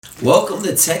Welcome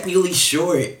to Technically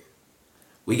Short.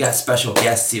 We got special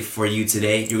guests here for you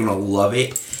today. You're gonna love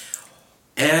it.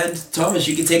 And Thomas,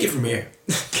 you can take it from here.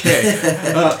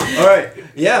 Okay. All right.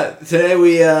 Yeah. Today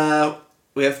we have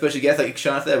special guests, like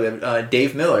Sean said. We have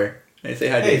Dave Miller. Hey, say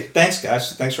hi, Dave. Hey, thanks,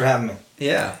 guys. Thanks for having me.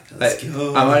 Yeah. Let's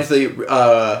go. I'm honestly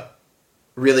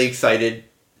really excited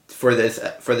for this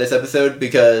episode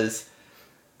because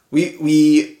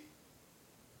we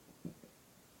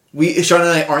Sean and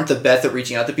I aren't the best at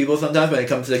reaching out to people sometimes when it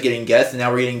comes to getting guests, and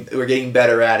now we're getting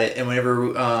better at it. And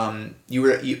whenever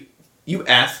you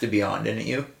asked to be on, didn't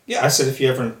you? Yeah, I said if you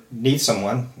ever need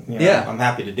someone, Yeah. I'm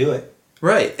happy to do it.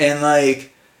 Right. And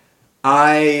like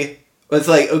I was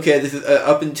like, okay, this is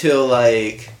up until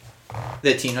like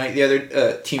the team night we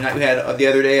had the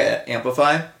other day at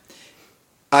Amplify.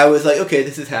 I was like, okay,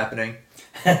 this is happening.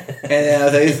 And then I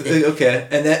was like, okay.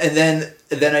 And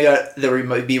then I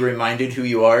got be reminded who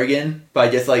you are again by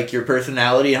just like your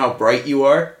personality and how bright you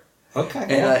are. Okay,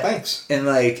 And thanks. And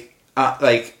like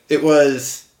it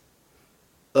was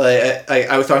like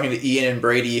I was talking to Ian and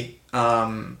Brady,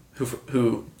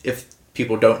 who if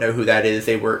people don't know who that is,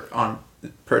 they work on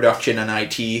production and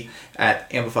IT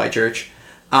at Amplify Church,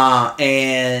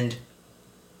 and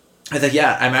I was like,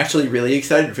 yeah, I'm actually really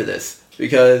excited for this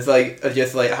because like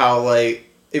just like how like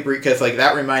it because like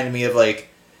that reminded me of like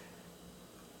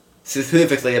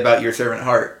specifically about your servant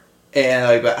heart and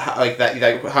like about how, like that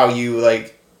like how you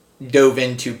like dove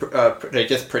into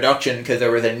just production because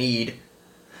there was a need,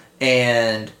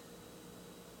 and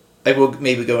like we'll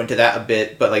maybe go into that a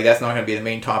bit, but like that's not going to be the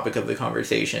main topic of the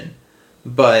conversation.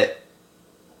 But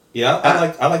Yeah,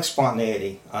 I like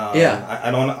spontaneity. Yeah.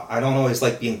 I don't always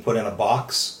like being put in a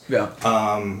box. yeah,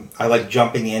 I like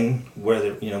jumping in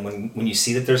where when you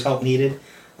see that there's help needed.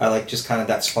 I like just kind of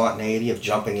that spontaneity of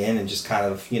jumping in and just kind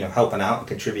of helping out and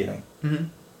contributing. mm-hmm.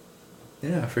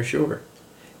 Yeah, for sure.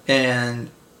 And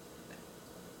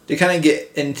to kind of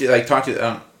get into like talk to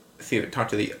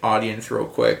the audience real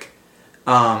quick.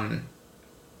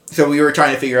 So we were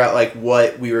trying to figure out like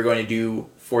what we were going to do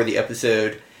for the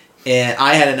episode, and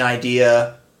I had an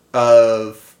idea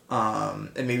of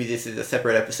and maybe this is a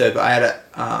separate episode, but I had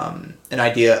an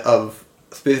idea of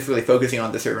specifically focusing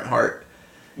on the servant heart.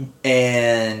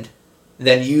 And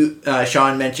then you,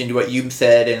 Sean, mentioned what you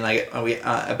said, and like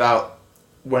about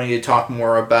wanting to talk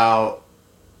more about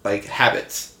like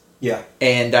habits. Yeah.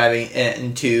 And diving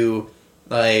into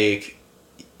like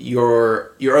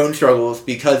your own struggles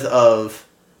because of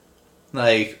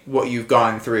like what you've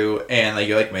gone through, and like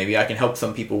you're like, maybe I can help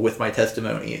some people with my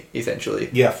testimony, essentially.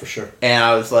 Yeah, for sure. And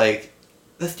I was like,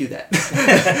 let's do that.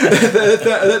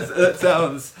 that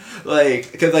sounds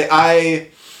like, because like I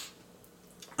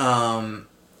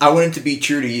wanted to be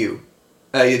true to you,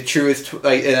 the truest.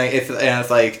 Like, and it's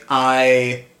like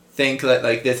I think that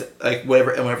like this, like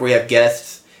whenever we have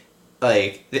guests,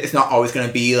 like it's not always going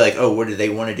to be like, oh, what do they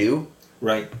want to do?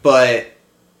 Right. But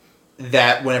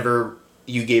that whenever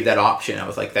you gave that option, I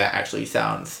was like, that actually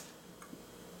sounds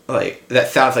like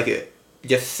it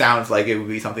just sounds like it would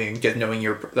be something. Just knowing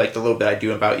your like the little bit I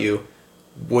do about you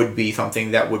would be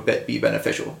something that would be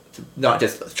beneficial to not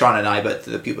just Sean and I, but to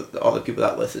the people, all the people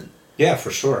that listen. Yeah,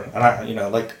 for sure. And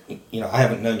I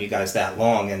haven't known you guys that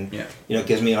long, and it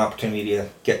gives me an opportunity to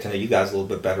get to know you guys a little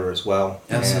bit better as well.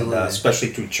 Absolutely. And, especially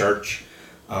through church.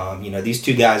 These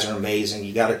two guys are amazing.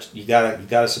 You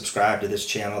gotta subscribe to this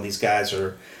channel. These guys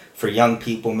are for young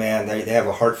people, man. They have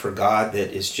a heart for God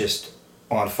that is just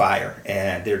on fire,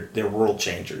 and they're world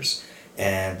changers.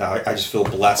 And I just feel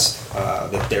blessed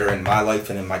that they're in my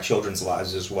life and in my children's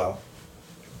lives as well.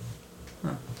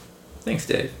 Huh. Thanks,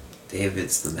 Dave.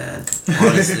 David's the man.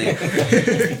 Honestly,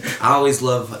 I always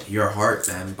love your heart,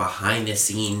 man. Behind the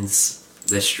scenes,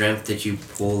 the strength that you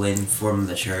pull in from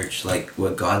the church, like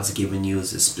what God's given you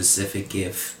is a specific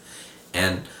gift.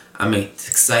 And I'm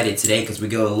excited today because we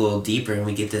go a little deeper, and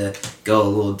we get to go a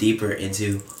little deeper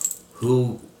into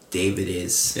who David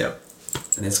is. Yep.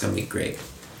 And it's going to be great.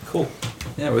 Cool.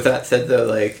 Yeah, with that said though,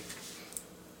 like,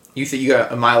 you said you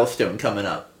got a milestone coming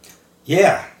up.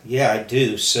 Yeah, I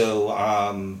do. So,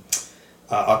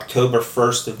 October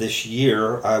 1st of this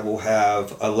year, I will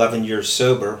have 11 years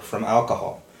sober from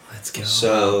alcohol. Let's go.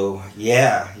 So,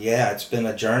 yeah, it's been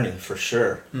a journey for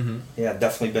sure. Mm-hmm. Yeah,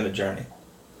 definitely been a journey.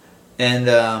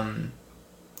 And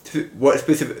what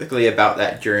specifically about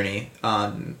that journey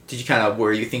did you kind of,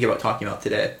 were you thinking about talking about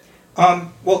today?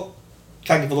 Well,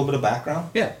 can I give a little bit of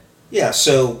background? Yeah. Yeah,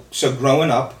 so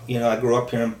growing up, I grew up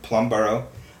here in Plumboro,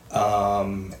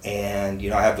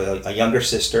 and I have a younger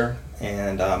sister,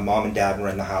 and mom and dad were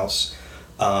in the house.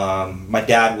 My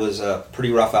dad was a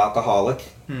pretty rough alcoholic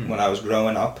when I was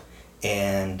growing up,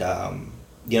 and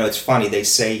it's funny, they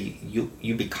say you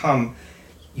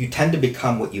tend to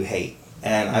become what you hate.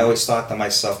 And I always thought to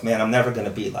myself, man, I'm never going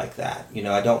to be like that.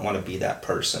 I don't want to be that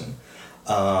person.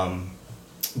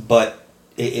 But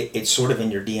it's sort of in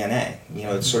your DNA.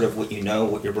 It's sort of what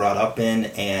what you're brought up in.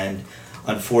 And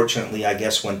unfortunately, I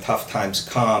guess when tough times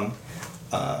come,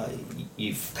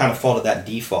 you kind of fall to that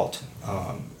default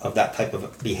of that type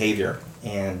of behavior.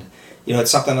 And,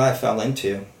 it's something that I fell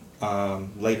into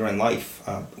later in life.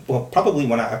 Probably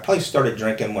I probably started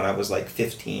drinking when I was like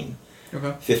 15.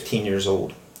 Okay. 15 years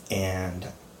old. And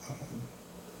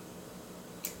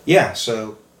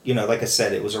so, like I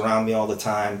said, it was around me all the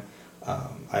time.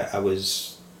 I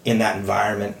was in that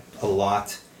environment a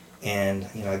lot, and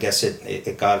I guess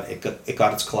it got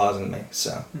its claws in me.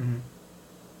 So. Mm-hmm.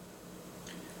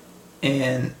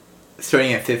 And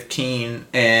starting at 15,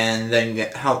 and then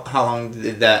how long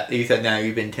did that? You said now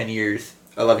you've been 10 years,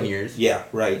 11 years. Yeah,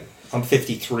 right. I'm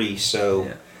 53,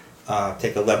 so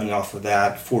take 11 off of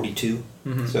that, 42.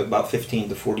 Mm-hmm. So about 15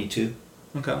 to 42.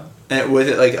 Okay. And was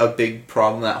it like a big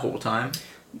problem that whole time?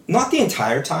 Not the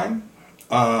entire time.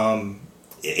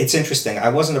 It's interesting. I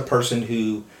wasn't a person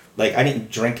who, I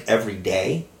didn't drink every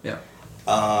day. Yeah.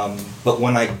 But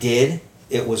when I did,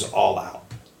 it was all out.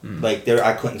 Mm.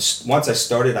 I couldn't, once I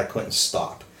started, I couldn't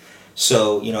stop.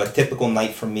 So, a typical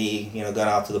night for me, going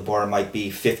out to the bar might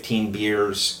be 15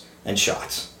 beers and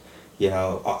shots.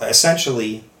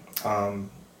 Essentially,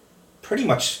 pretty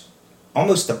much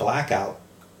almost a blackout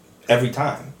every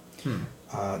time.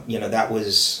 That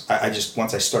was, I just,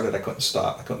 once I started, I couldn't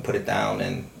stop. I couldn't put it down,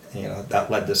 and, that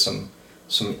led to some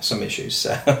issues.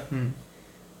 So,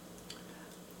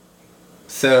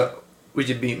 So would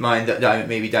you mind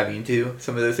maybe diving into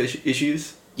some of those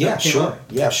issues? Yeah, sure.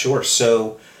 Yeah, sure.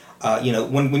 So,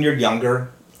 when you're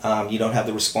younger, you don't have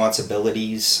the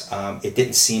responsibilities. It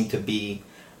didn't seem to be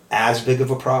as big of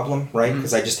a problem, right?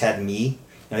 Because I just had me.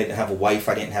 I didn't have a wife.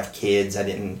 I didn't have kids. I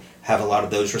didn't have a lot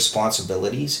of those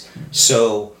responsibilities.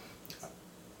 So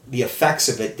the effects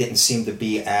of it didn't seem to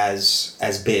be as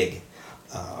big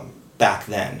back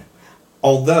then.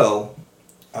 Although,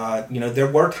 there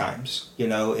were times,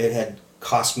 it had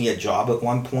cost me a job at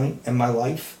one point in my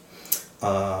life.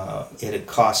 It had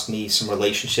cost me some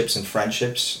relationships and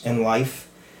friendships in life.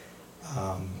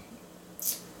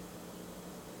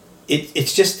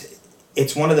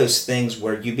 It's one of those things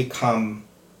where you become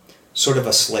sort of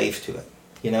a slave to it,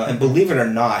 and believe it or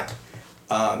not,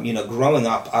 growing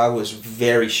up, I was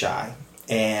very shy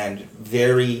and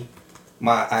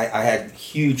I had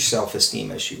huge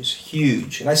self-esteem issues,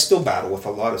 huge, and I still battle with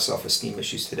a lot of self-esteem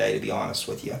issues today, to be honest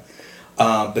with you.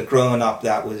 But growing up,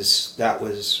 that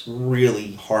was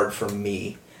really hard for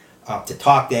me to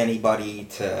talk to anybody,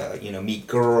 to meet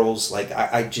girls.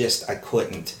 I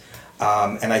couldn't,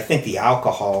 and I think the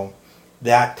alcohol,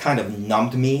 that kind of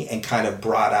numbed me and kind of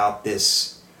brought out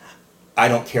this I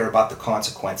don't care about the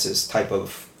consequences type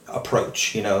of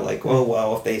approach. Oh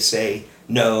well, if they say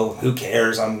no, who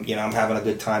cares? I'm having a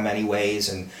good time anyways,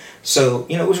 and so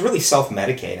it was really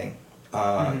self-medicating.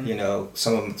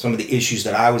 Some of the issues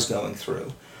that I was going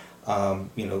through.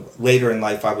 Later in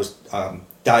life, I was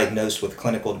diagnosed with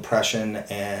clinical depression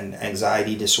and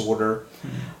anxiety disorder.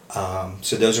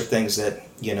 So those are things that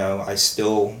I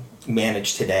still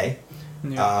manage today,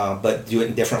 but do it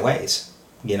in different ways.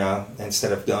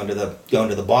 Instead of going to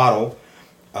the bottle,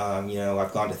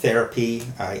 I've gone to therapy.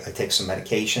 I take some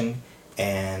medication,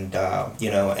 and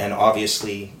and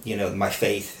obviously my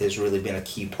faith has really been a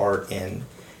key part in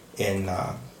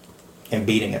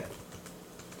beating it.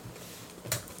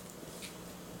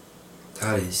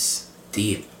 That is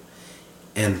deep.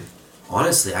 And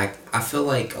honestly, I feel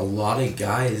like a lot of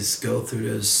guys go through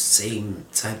those same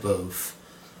type of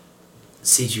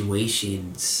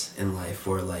situations in life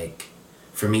where,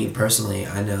 for me personally,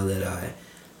 I know that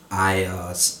I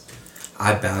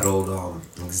battled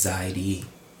anxiety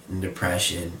and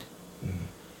depression.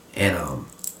 And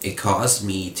it caused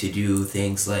me to do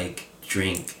things like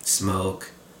drink,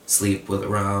 smoke, sleep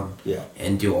around,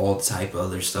 and do all type of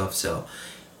other stuff. So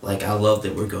I love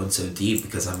that we're going so deep,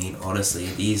 because honestly,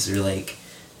 these are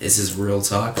this is real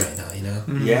talk right now,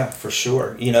 Mm-hmm. Yeah, for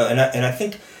sure. And I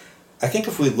think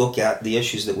if we look at the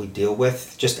issues that we deal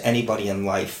with, just anybody in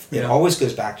life, it always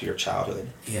goes back to your childhood.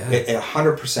 Yeah. It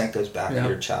 100% goes back to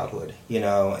your childhood,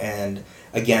 and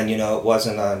again, it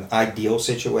wasn't an ideal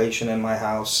situation in my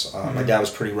house. My dad was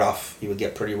pretty rough. He would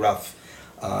get pretty rough.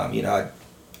 I'd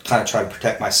kind of try to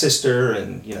protect my sister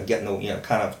and, get in the,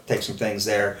 kind of take some things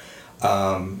there.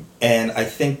 And I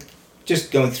think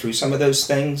just going through some of those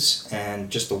things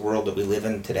and just the world that we live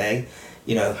in today,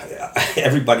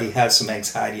 everybody has some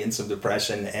anxiety and some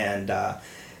depression. And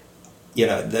you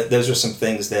know, those are some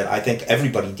things that I think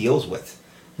everybody deals with.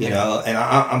 You know, and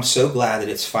I'm so glad that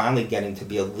it's finally getting to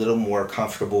be a little more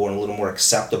comfortable and a little more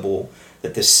acceptable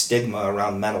that this stigma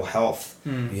around mental health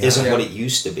isn't what it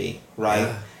used to be, right?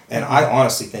 Yeah. And I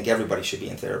honestly think everybody should be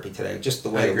in therapy today, just the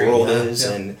way the world is.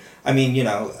 Yeah. And I mean, you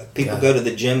know, people go to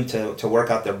the gym to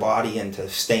work out their body and to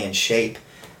stay in shape.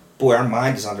 Boy, our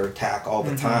mind is under attack all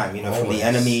the time, you know, from the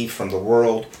enemy, from the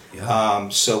world. Yeah.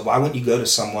 So why wouldn't you go to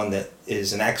someone that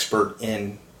is an expert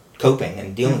in coping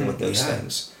and dealing with those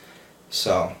things?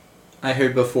 So, I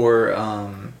heard before,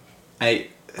 I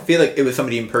feel like it was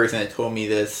somebody in person that told me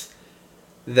this,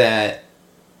 that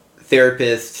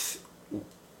therapists,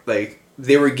 like,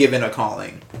 they were given a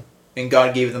calling, and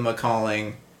God gave them a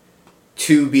calling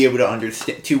to be able to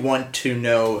understand, to want to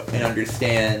know and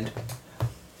understand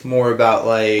more about,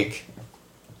 like,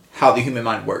 how the human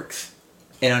mind works,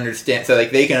 and understand, so,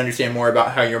 like, they can understand more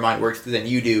about how your mind works than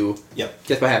you do,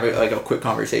 just by having, like, a quick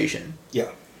conversation. Yeah.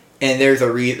 And there's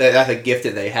that's a gift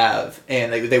that they have,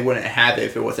 and they wouldn't have it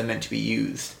if it wasn't meant to be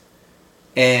used.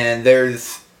 And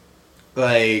there's,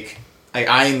 like,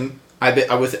 I've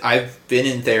been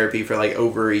in therapy for like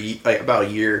about a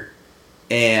year,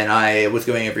 and I was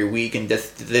going every week. And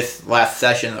this last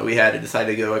session that we had, I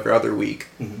decided to go every other week.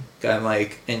 Mm-hmm. I'm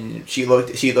like, and she looked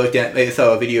at, they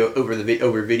saw a video over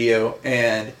video,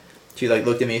 and she like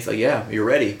looked at me. It's like, yeah, you're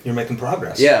ready. You're making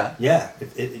progress. Yeah, yeah,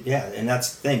 and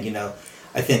that's the thing, you know.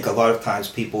 I think a lot of times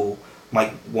people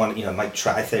might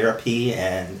try therapy,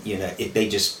 and you know, they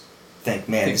just think,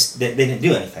 man, they didn't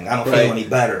do anything. I don't feel any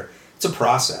better. It's a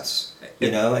process,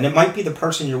 you know, and it might be the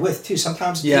person you're with too.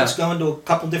 Sometimes it takes going to a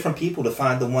couple different people to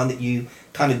find the one that you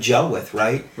kind of gel with,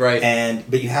 right? Right.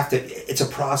 But you have to. It's a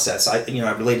process. I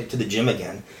relate it to the gym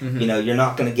again. Mm-hmm. You know, you're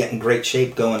not going to get in great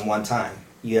shape going one time.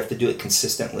 You have to do it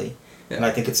consistently, and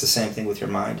I think it's the same thing with your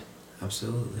mind.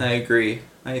 Absolutely. I agree.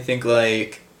 I think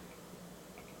like.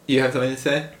 You have something to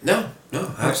say? No,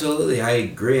 absolutely. I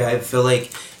agree. I feel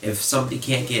like if somebody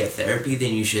can't get therapy,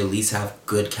 then you should at least have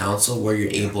good counsel where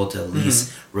you're able to at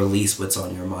least release what's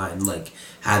on your mind. Like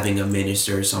having a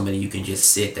minister or somebody you can just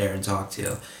sit there and talk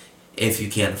to if you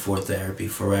can't afford therapy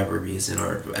for whatever reason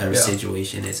or whatever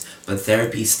situation is. But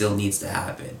therapy still needs to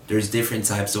happen. There's different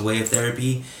types of way of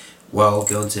therapy. Well,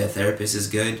 going to a therapist is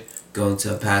good. Going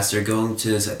to a pastor, going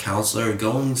to a counselor,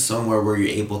 going somewhere where you're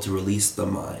able to release the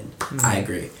mind. Mm-hmm. I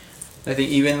agree. I think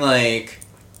even like,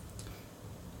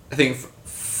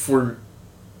 for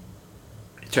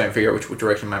trying to figure out which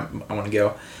direction I want to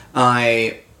go,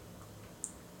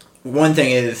 one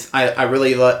thing is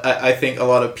I think a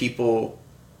lot of people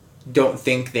don't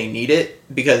think they need it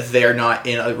because they're not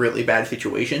in a really bad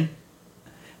situation,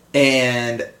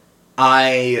 and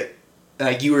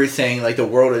like you were saying, like the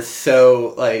world is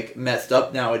so like messed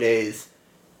up nowadays.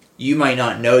 You might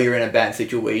not know you're in a bad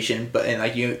situation, but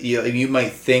like you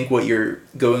might think what you're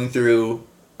going through,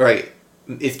 right?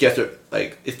 It's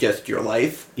just your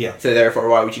life. Yeah. So therefore,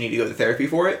 why would you need to go to therapy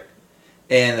for it?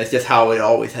 And that's just how it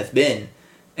always has been.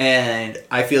 And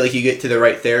I feel like you get to the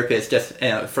right therapist just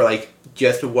for like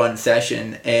just one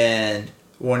session, and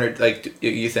wonder like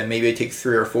you said, maybe it takes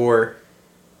 3 or 4.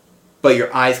 But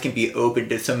your eyes can be open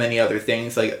to so many other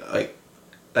things, like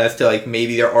as to like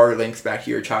maybe there are links back to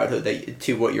your childhood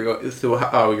to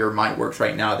how your mind works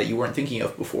right now that you weren't thinking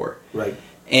of before. Right.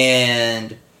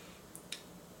 And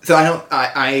so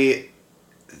I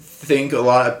think a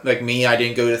lot of like me, I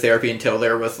didn't go to therapy until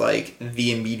there was like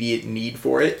the immediate need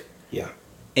for it. Yeah.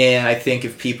 And I think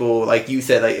if people, like you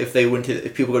said, like if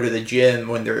people go to the gym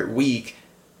when they're weak.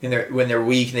 When they're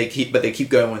weak, they keep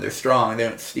going when they're strong.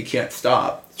 You can't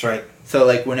stop. That's right. So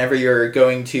like whenever you're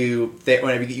going to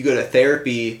whenever you go to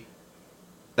therapy,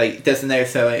 like it doesn't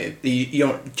necessarily you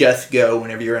don't just go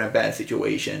whenever you're in a bad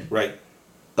situation. Right.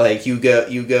 Like you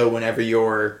go whenever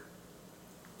you're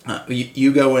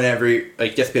you go whenever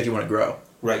like just because you want to grow.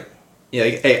 Right. Yeah.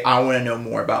 Like, hey, I want to know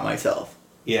more about myself.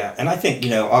 Yeah, and I think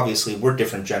obviously we're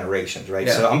different generations, right?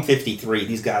 Yeah. So I'm 53.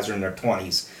 These guys are in their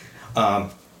 20s.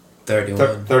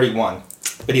 31.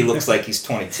 But he looks like he's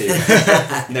 22.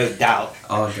 No doubt.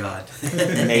 Oh, God.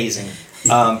 Amazing.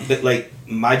 But, like,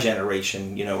 my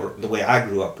generation, the way I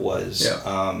grew up was,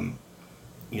 I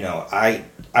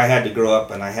had to grow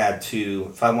up and I had to,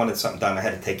 if I wanted something done, I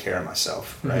had to take care of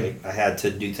myself, right? Mm-hmm. I had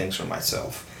to do things for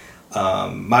myself.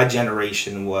 My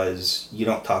generation was, you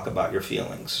don't talk about your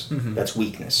feelings. Mm-hmm. That's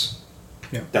weakness.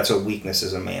 Yeah. That's a weakness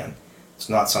as a man. It's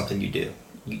not something you do.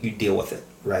 You deal with it,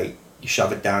 right? You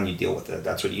shove it down, you deal with it.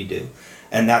 That's what you do.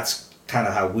 And that's kind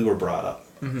of how we were brought up.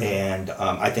 Mm-hmm. And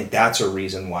I think that's a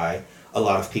reason why a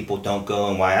lot of people don't go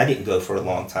and why I didn't go for a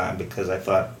long time, because I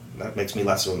thought that makes me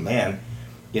less of a man.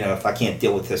 if I can't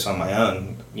deal with this on my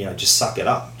own, just suck it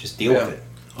up, just deal with it.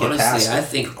 Get past Honestly, it. I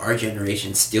think our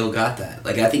generation still got that.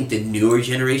 Like, I think the newer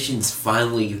generation's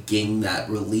finally getting that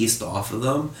released off of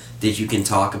them, that you can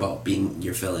talk about being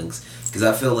your feelings. Because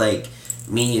I feel like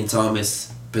me and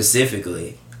Thomas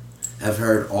specifically have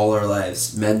heard all our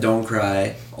lives, men don't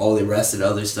cry, all the rest of the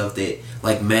other stuff that,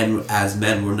 like, as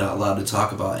men, we're not allowed to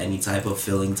talk about any type of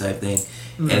feeling type thing.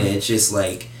 And it's just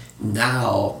like,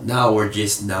 now we're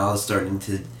just now starting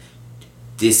to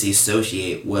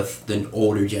disassociate with the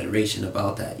older generation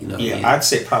about that, you know what I mean? I'd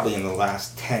say probably in the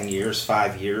last 10 years,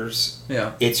 5 years,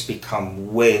 it's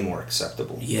become way more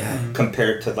acceptable.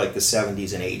 Compared to like the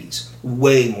 70s and 80s.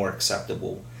 Way more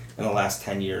acceptable in the last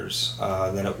 10 years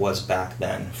than it was back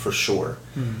then, for sure.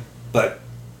 But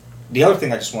the other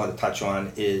thing I just wanted to touch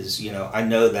on is, I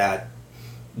know that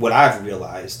what I've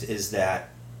realized is that,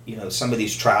 some of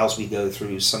these trials we go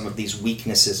through, some of these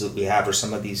weaknesses that we have, or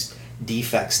some of these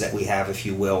defects that we have, if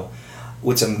you will,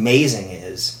 what's amazing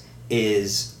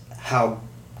is how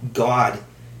God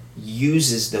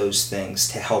uses those things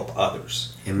to help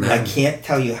others. Amen. I can't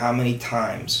tell you how many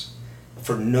times,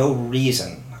 for no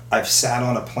reason, I've sat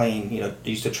on a plane, I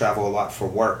used to travel a lot for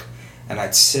work, and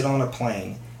I'd sit on a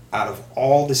plane, out of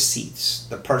all the seats,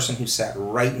 the person who sat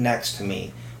right next to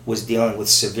me was dealing with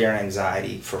severe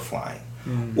anxiety for flying.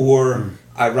 Or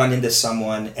I run into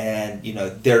someone and,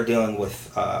 they're dealing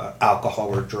with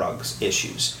alcohol or drugs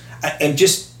issues. And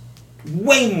just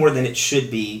way more than it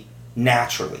should be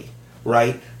naturally,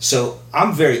 right? So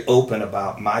I'm very open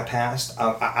about my past.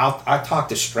 I talk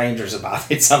to strangers about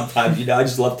it sometimes. I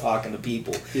just love talking to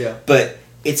people. But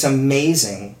it's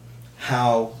amazing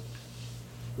how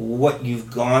what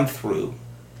you've gone through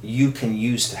you can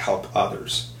use to help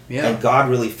others. And God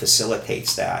really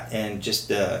facilitates that, and just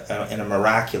in a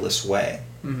miraculous way.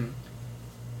 Man,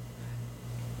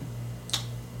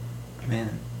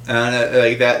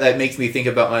 like that makes me think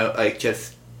about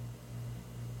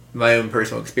my own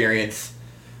personal experience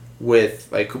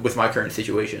with my current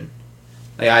situation.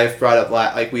 Like, I've brought up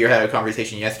we had a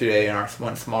conversation yesterday in our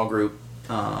one small group,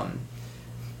 how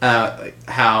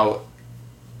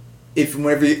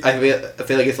whenever I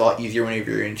feel like it's a lot easier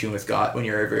whenever you're in tune with God,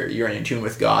 you're in tune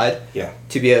with God,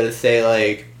 to be able to say,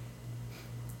 like,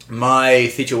 my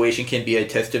situation can be a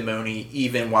testimony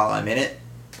even while I'm in it.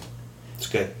 It's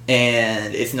good.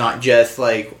 And it's not just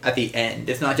like at the end.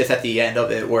 It's not just at the end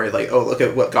of it where, like, oh, look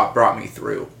at what God brought me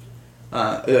through.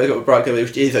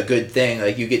 Which is a good thing.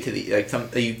 Like, you get to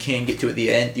the you can get to at the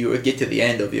end. You get to the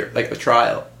end of your a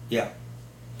trial.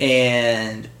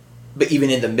 But even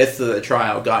in the midst of the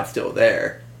trial, God's still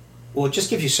there. Well, it just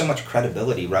gives you so much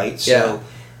credibility, right? So,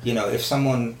 if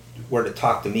someone were to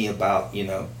talk to me about,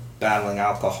 battling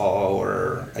alcohol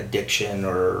or addiction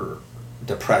or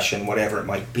depression, whatever it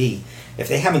might be, if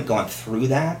they haven't gone through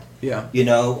that,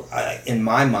 in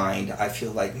my mind, I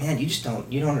feel like, man, you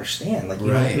don't understand. Like,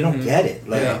 you don't get it.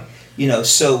 Like,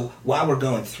 so while we're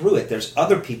going through it, there's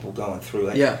other people going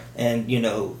through it. And,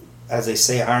 as they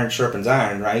say, iron sharpens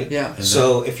iron, right?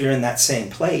 So if you're in that same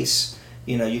place,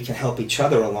 you can help each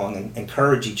other along and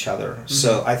encourage each other.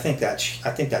 So I think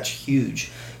that's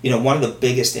huge. One of the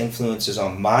biggest influences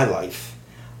on my life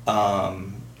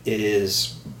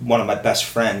is one of my best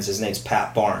friends. His name's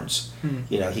Pat Barnes.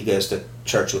 He goes to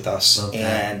church with us.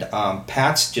 And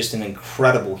Pat's just an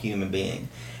incredible human being.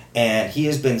 And he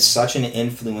has been such an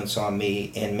influence on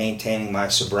me in maintaining my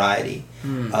sobriety.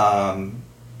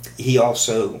 He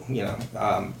also,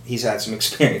 he's had some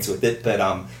experience with it, but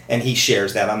and he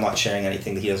shares that. I'm not sharing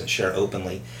anything that he doesn't share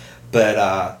openly,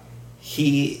 but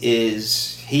he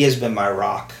has been my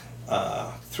rock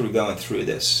through going through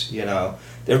this.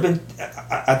 There have been,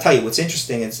 I tell you, what's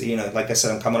interesting is, like I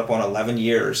said, I'm coming up on 11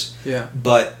 years.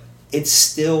 But it's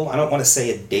still, I don't want to say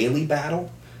a daily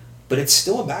battle, but it's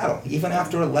still a battle even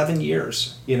after 11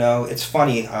 years. It's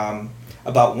funny.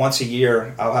 About once a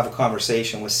year, I'll have a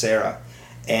conversation with Sarah.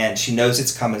 And she knows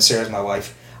it's coming. Sarah's my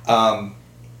wife.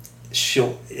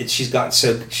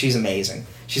 She's amazing.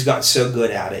 She's gotten so good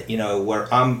at it,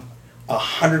 where I'm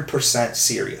 100%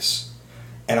 serious.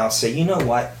 And I'll say, you know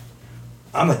what?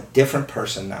 I'm a different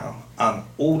person now. I'm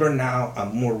older now.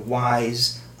 I'm more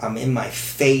wise. I'm in my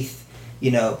faith.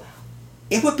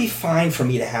 It would be fine for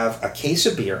me to have a case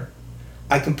of beer.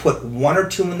 I can put 1 or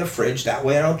 2 in the fridge. That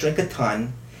way I don't drink a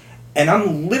ton. And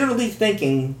I'm literally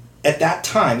thinking, at that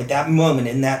time, at that moment,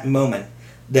 in that moment,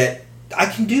 that I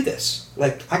can do this.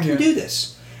 Like, I can do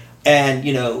this. And,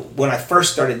 when I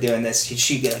first started doing this,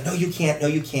 she'd go, no, you can't,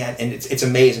 And it's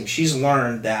amazing. She's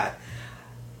learned that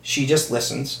she just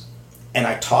listens, and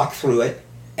I talk through it,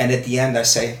 And at the end I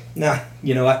say, no,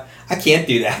 you know what? I can't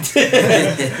do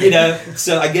that. You know,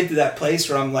 so I get to that place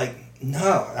where I'm like,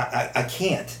 no, I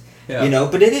can't. Yeah. You know,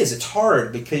 but it's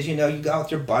hard because, you know, you go out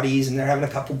with your buddies and they're having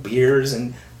a couple beers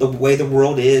and the way the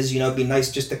world is, you know, it'd be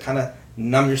nice just to kind of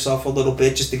numb yourself a little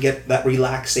bit just to get that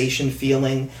relaxation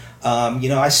feeling. You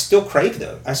know, I still crave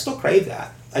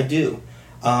that. I do.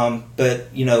 But,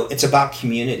 you know, it's about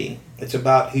community. It's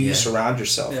about who you surround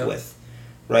yourself with,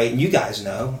 right? And you guys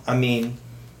know, I mean,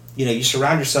 you know, you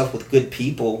surround yourself with good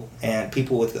people and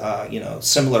people with, you know,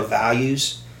 similar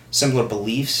values, similar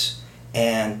beliefs.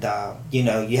 And, you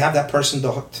know, you have that person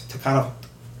to kind of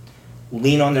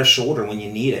lean on their shoulder when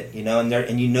you need it, you know,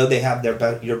 and you know they have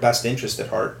your best interest at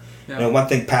heart. Yeah. You know, one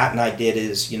thing Pat and I did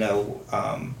is, you know,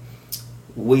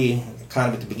 we kind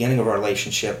of at the beginning of our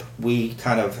relationship, we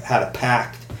kind of had a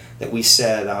pact that we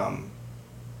said,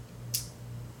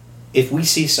 if we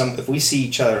see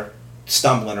each other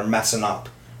stumbling or messing up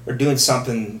or doing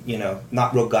something, you know,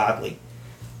 not real godly,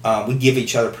 we give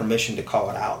each other permission to call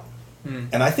it out.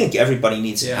 And I think everybody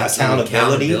needs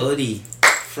accountability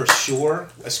for sure,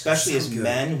 especially as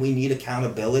men. We need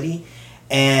accountability,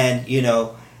 and you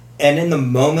know, and in the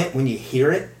moment when you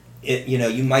hear it, you know,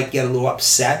 you might get a little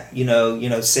upset. You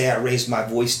know, say I raised my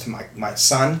voice to my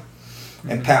son,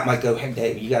 and Pat might go, "Hey,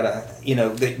 Dave, you gotta," you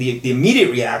know, the immediate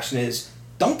reaction is,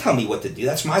 "Don't tell me what to do.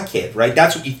 That's my kid, right?"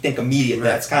 That's what you think immediately.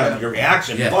 Right. That's kind of your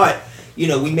reaction. Yeah. But you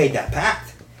know, we made that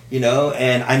pact, you know,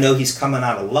 and I know he's coming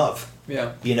out of love.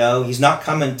 Yeah. You know, he's not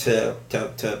coming to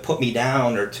put me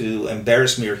down or to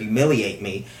embarrass me or humiliate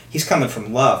me. He's coming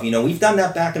from love. You know, we've done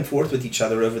that back and forth with each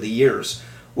other over the years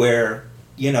where,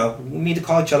 you know, we need to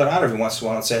call each other out every once in a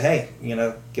while and say, hey, you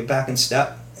know, get back in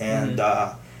step. And,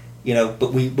 you know,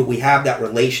 but we have that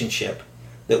relationship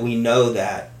that we know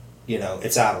that, you know,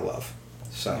 it's out of love.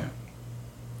 So.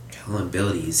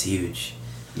 Accountability is huge.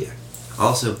 Yeah. I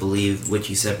also believe what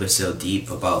you said was so deep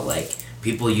about, like,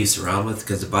 people you surround with,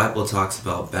 because the Bible talks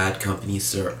about bad company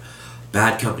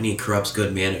corrupts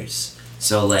good manners.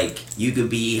 So, like, you could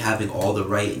be having all the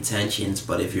right intentions,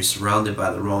 but if you're surrounded by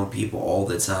the wrong people all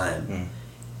the time,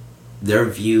 their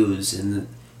views, and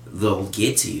they'll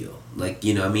get to you. Like,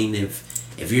 you know, I mean,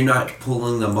 if you're not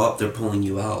pulling them up, they're pulling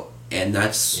you out. And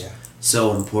that's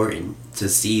so important to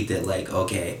see that, like,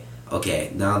 okay,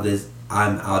 now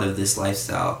I'm out of this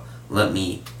lifestyle. Let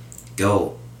me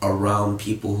go around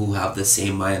people who have the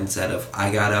same mindset of,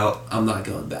 I got out, I'm not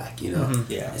going back, you know?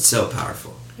 Yeah. It's so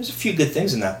powerful. There's a few good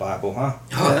things in that Bible, huh?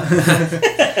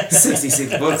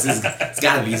 66 books, it's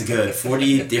gotta be good.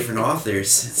 40 different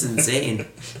authors. It's insane.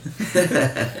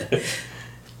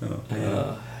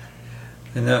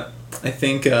 And I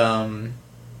think, I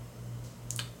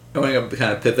want to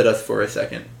kind of pivot us for a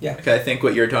second. Yeah. Okay, I think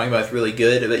what you're talking about is really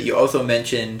good, but you also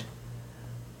mentioned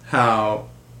how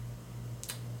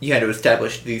you had to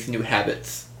establish these new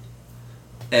habits,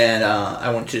 and I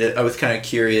was kind of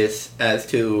curious as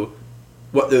to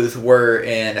what those were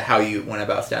and how you went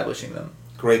about establishing them.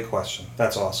 Great question.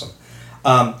 That's awesome.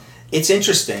 It's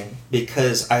interesting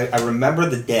because I remember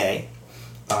the day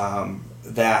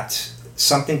that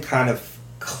something kind of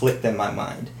clicked in my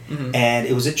mind, and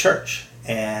it was at church,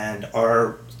 and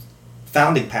our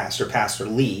founding pastor, Pastor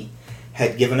Lee,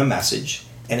 had given a message,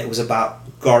 and it was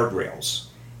about guardrails.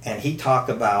 And he talked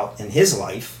about in his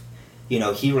life, you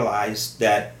know, he realized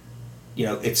that, you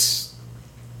know, it's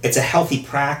a healthy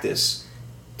practice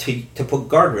to put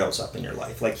guardrails up in your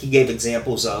life. Like he gave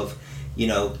examples of, you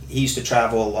know, he used to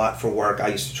travel a lot for work. I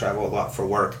used to travel a lot for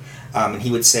work. And he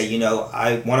would say, you know,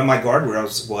 one of my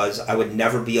guardrails was I would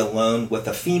never be alone with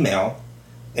a female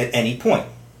at any point.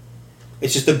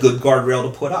 It's just a good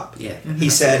guardrail to put up. Yeah.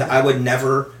 He said I would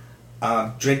never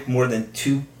drink more than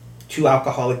two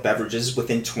alcoholic beverages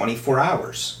within 24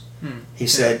 hours. He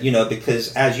said, you know,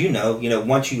 because as you know,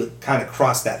 once you kind of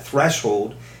cross that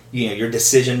threshold, you know, your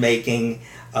decision making,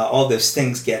 all those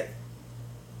things get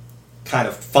kind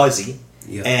of fuzzy,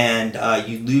 and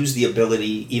you lose the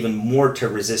ability even more to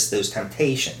resist those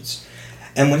temptations.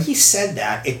 And when he said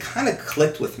that, it kind of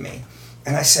clicked with me.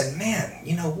 And I said, man,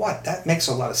 you know what? That makes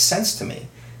a lot of sense to me.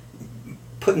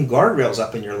 Putting guardrails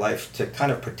up in your life to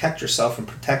kind of protect yourself and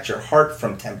protect your heart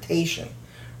from temptation,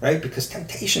 right? Because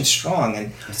temptation's strong,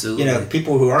 and Absolutely. You know,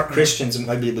 people who aren't Christians and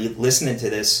might be listening to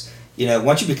this, you know,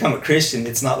 once you become a Christian,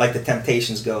 it's not like the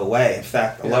temptations go away. In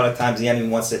fact, a lot of times the enemy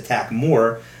wants to attack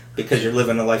more because you're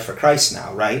living a life for Christ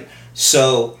now, right?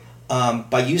 So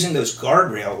by using those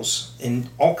guardrails in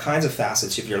all kinds of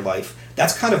facets of your life,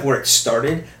 that's kind of where it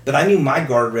started. But I knew my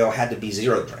guardrail had to be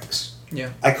 0 drinks.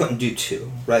 Yeah. I couldn't do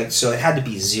 2, right? So it had to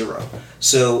be 0.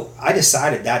 So I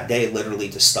decided that day literally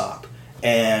to stop.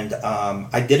 And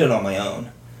I did it on my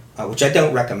own. which I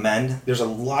don't recommend. There's a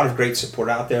lot of great support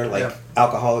out there, like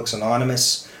Alcoholics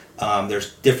Anonymous.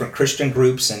 There's different Christian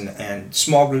groups and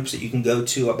small groups that you can go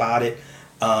to about it.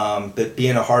 But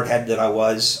being a hardhead that I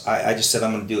was, I just said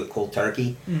I'm going to do it cold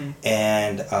turkey.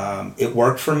 And it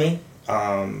worked for me.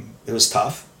 It was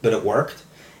tough, but it worked.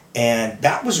 And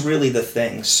that was really the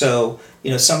thing. So,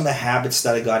 some of the habits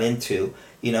that I got into,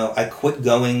 I quit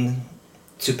going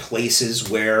to places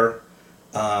where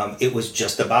it was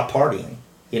just about partying.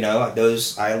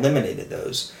 I eliminated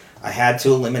those. I had to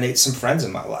eliminate some friends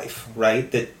in my life,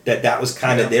 right? That was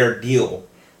kind of their deal,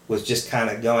 was just kind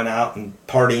of going out and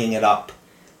partying it up.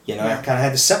 I kind of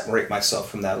had to separate myself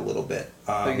from that a little bit.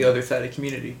 Like the other side of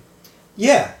community.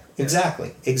 Yeah,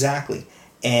 exactly.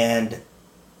 And,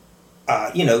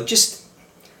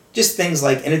 just things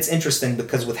like, and it's interesting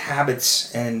because with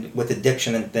habits and with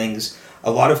addiction and things, a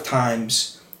lot of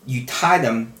times you tie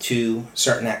them to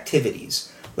certain activities.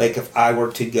 Like if I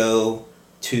were to go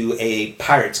to a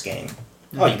Pirates game,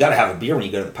 you got to have a beer when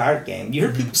you go to the Pirate game. You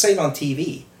hear people say it on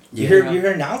TV. You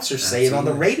hear announcers say it on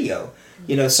the radio.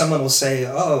 Someone will say,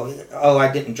 oh,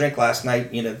 I didn't drink last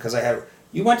night, because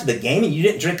you went to the game and you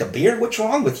didn't drink a beer? What's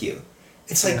wrong with you?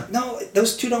 It's like, no,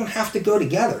 those two don't have to go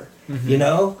together.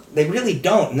 They really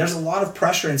don't. And there's a lot of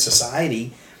pressure in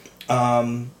society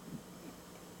that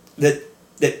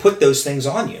put those things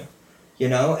on you,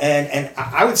 and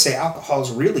I would say alcohol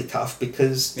is really tough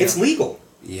because it's legal.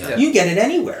 Yeah. You get it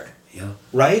anywhere. Yeah.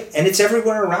 Right? And it's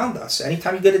everywhere around us.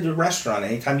 Anytime you go to a restaurant,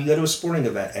 anytime you go to a sporting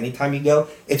event, anytime you go,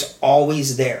 it's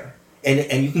always there.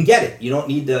 And you can get it. You don't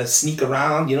need to sneak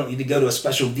around. You don't need to go to a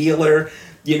special dealer.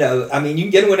 You can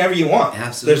get it whenever you want.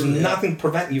 Absolutely. There's nothing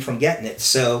preventing you from getting it.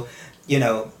 So,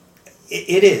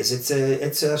 it is. It's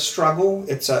a struggle.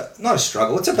 Not a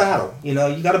struggle. It's a battle. You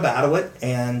got to battle it.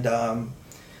 And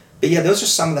but yeah, those are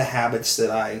some of the habits that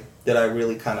I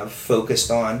really kind of focused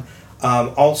on.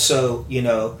 Also,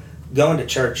 going to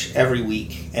church every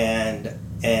week and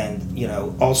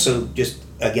also just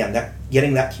again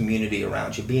getting that community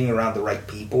around you, being around the right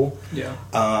people. Yeah.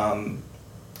 And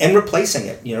replacing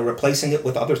it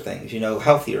with other things,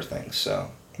 healthier things.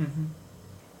 So. Mm-hmm.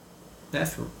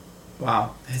 That's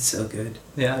wow. That's so good.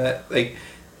 Yeah,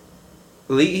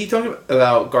 he talked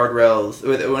about guardrails.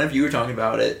 Whenever you were talking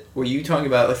about it, were you talking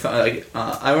about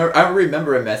I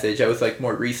remember a message that was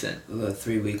more recent.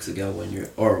 3 weeks ago a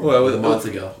couple months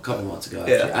ago.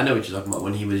 Actually. Yeah. I know what you're talking about.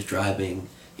 When he was driving,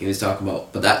 he was talking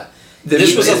about, but that.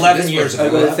 This was 11 years ago.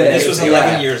 This was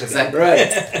 11 years ago. Exactly.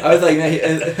 Right. I was like,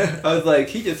 man,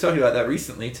 he just talking about that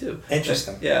recently too.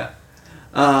 Interesting. Yeah.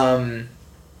 But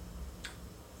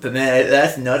man,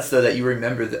 that's nuts though that you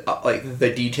remember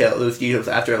those details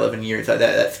after 11 years.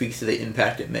 That speaks to the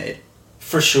impact it made.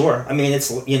 For sure. I mean,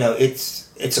 it's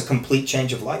a complete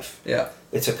change of life. Yeah.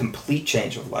 It's a complete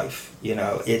change of life.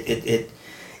 And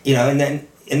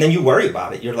then you worry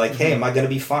about it. You're like, hey, am I going to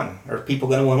be fun? Are people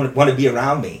going to want to be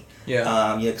around me?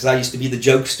 Yeah. Because I used to be the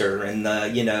jokester and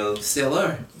Still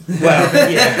are.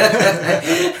 Well, yeah.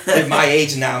 At my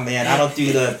age now, man, I don't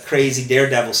do the crazy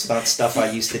daredevil stuff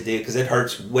I used to do because it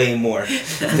hurts way more.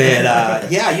 But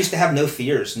I used to have no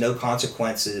fears, no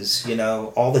consequences,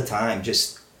 all the time,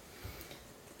 just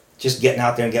getting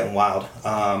out there and getting wild.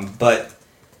 But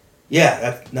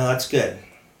yeah, that's good.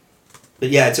 But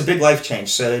yeah, it's a big life change,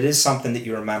 so it is something that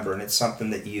you remember, and it's something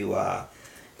that you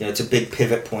it's a big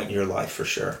pivot point in your life for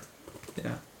sure.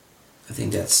 Yeah. I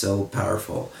think that's so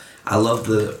powerful. I love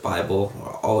the Bible.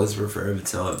 I always refer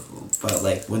to it,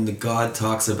 but when the God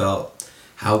talks about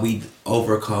how we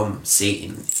overcome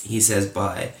Satan, he says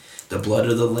by the blood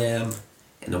of the Lamb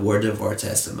and the word of our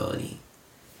testimony,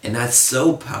 and that's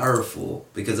so powerful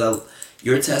because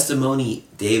your testimony,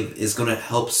 Dave, is going to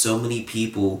help so many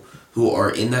people who are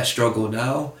in that struggle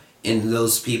now, and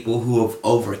those people who have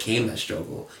overcame that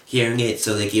struggle, hearing it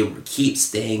so they can keep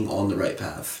staying on the right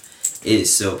path. It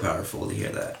is so powerful to hear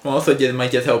that. Well, also, it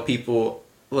might just help people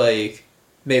maybe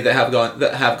that have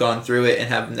gone through it and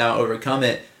have now overcome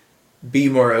it, be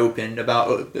more open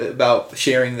about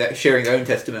sharing their own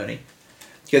testimony.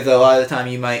 Because a lot of the time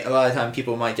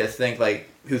people might just think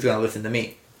who's going to listen to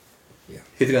me? Yeah.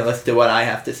 Who's going to listen to what I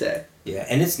have to say? Yeah,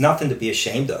 and it's nothing to be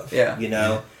ashamed of. Yeah.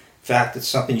 In fact, it's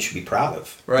something you should be proud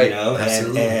of. Right.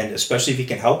 Absolutely. And especially if you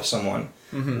can help someone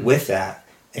with that.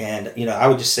 And, I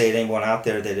would just say to anyone out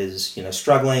there that is,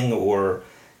 struggling or,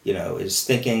 is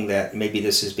thinking that maybe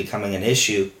this is becoming an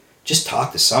issue, just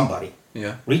talk to somebody.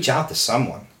 Yeah. Reach out to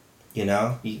someone. You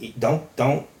don't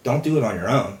do it on your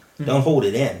own. Mm-hmm. Don't hold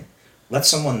it in. Let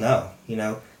someone know.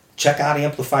 Check out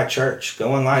Amplify Church.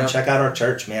 Go online, check out our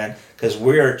church, man, because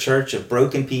we're a church of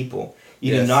broken people.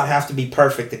 You do not have to be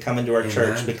perfect to come into our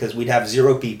church because we'd have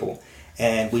 0 people.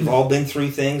 And we've all been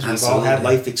through things. We've all had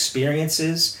Absolutely. life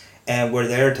experiences, and we're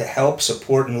there to help,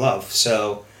 support, and love.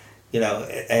 So,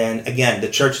 and again, the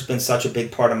church has been such a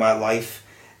big part of my life.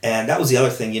 And that was the other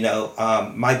thing,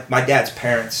 my dad's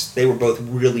parents, they were both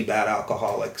really bad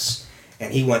alcoholics.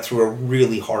 And he went through a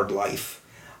really hard life.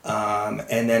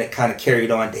 And then it kind of carried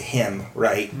on to him,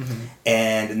 right? Mm-hmm.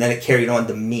 And then it carried on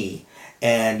to me.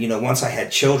 And, once I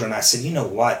had children, I said, you know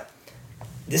what?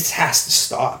 This has to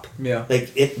stop. Yeah.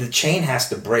 Like, the chain has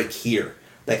to break here.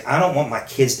 Like, I don't want my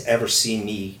kids to ever see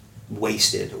me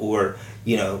wasted or,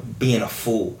 being a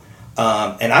fool.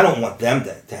 And I don't want them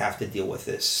to have to deal with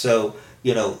this. So,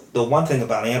 the one thing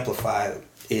about Amplify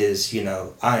is,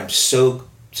 I am so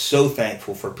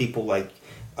thankful for people like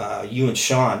you and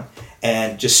Sean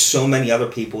and just so many other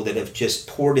people that have just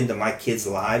poured into my kids'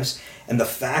 lives. And the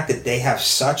fact that they have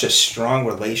such a strong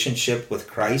relationship with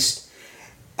Christ.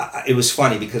 It was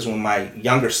funny because when my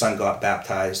younger son got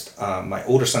baptized, my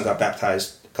older son got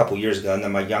baptized a couple years ago, and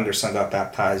then my younger son got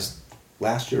baptized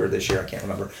last year or this year, I can't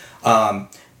remember.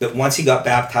 But once he got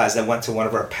baptized, I went to one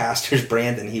of our pastors,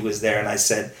 Brandon, he was there, and I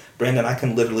said, Brandon, I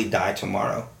can literally die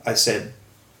tomorrow. I said,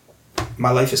 my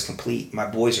life is complete. My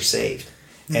boys are saved.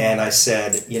 Mm-hmm. And I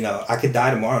said, I could die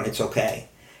tomorrow and it's okay.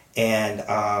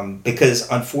 And because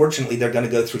unfortunately they're going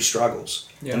to go through struggles.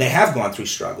 Yeah. And they have gone through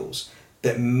struggles.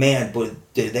 But man,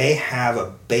 do they have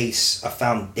a base, a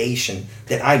foundation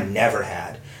that I never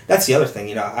had. That's the other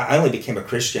thing, I only became a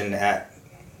Christian at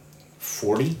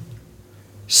 40.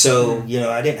 So,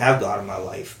 I didn't have God in my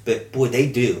life. But boy,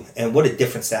 they do. And what a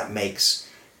difference that makes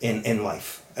in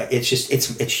life. It's just,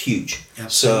 it's huge. Absolutely.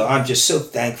 So I'm just so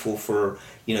thankful for,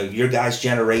 your guys'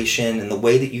 generation and the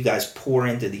way that you guys pour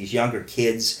into these younger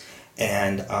kids.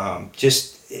 And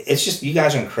it's just, you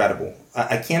guys are incredible.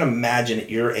 I can't imagine at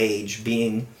your age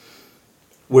being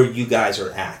where you guys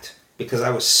are at, because I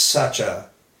was so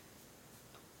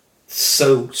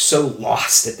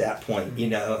lost at that point,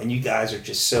 and you guys are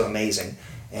just so amazing,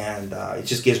 and it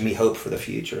just gives me hope for the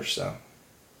future. So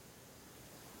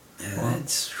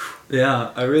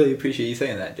yeah, I really appreciate you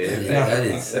saying that, Dave.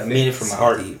 I mean it from my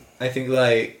heart. I think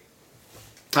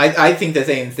I think the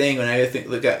same thing when I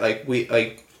look at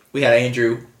we had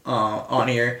Andrew on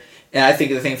here. And I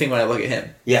think the same thing when I look at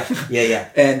him. Yeah.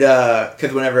 And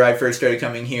because whenever I first started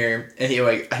coming here, and he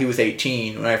was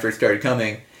 18 when I first started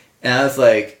coming, and I was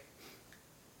like,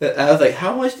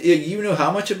 how much you know? How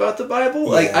much about the Bible? Yeah.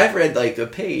 Like I've read a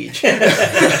page. And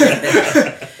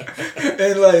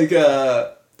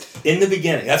in the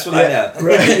beginning, that's what I know.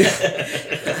 Right.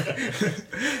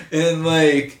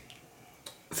 And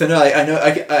so no, I know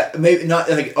I maybe not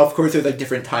of course there's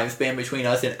different time span between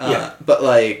us and but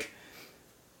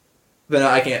no,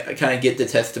 I kind of get the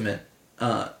testament.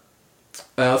 I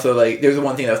also there's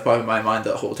one thing that's popping in my mind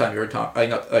the whole time you were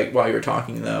talking, while you were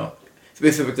talking though,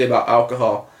 specifically about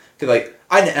alcohol, because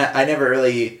I never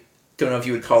really, don't know if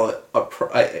you would call it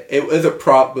it was a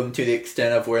problem to the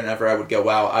extent of whenever I would go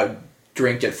out, I would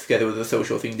drink just because it was a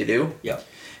social thing to do. Yeah.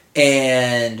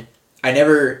 And I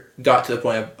never got to the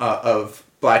point of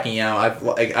blacking out. I've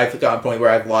gotten to a point where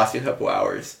I've lost a couple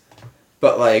hours,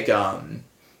 but that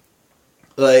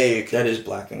is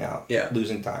blacking out. Yeah.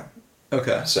 Losing time.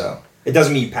 Okay. So it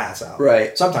doesn't mean you pass out.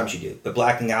 Right. Sometimes you do, but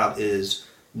blacking out is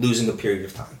losing a period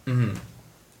of time. Mm-hmm.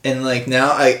 And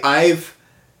now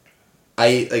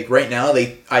right now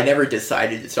I never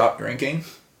decided to stop drinking.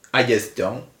 I just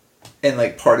don't.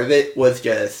 And part of it was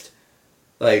just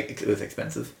it was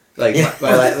expensive. That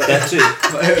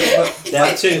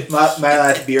too. My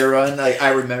last beer run, I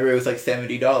remember it was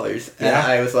 $70, and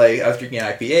I was drinking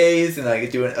IPAs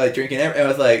and doing drinking everything. And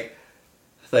I was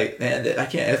man, I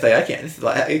can't. I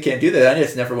can't do that. I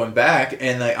just never went back.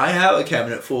 And I have a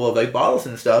cabinet full of bottles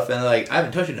and stuff, and I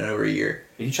haven't touched it in over a year.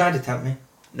 Are you trying to tempt me?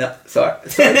 No, sorry,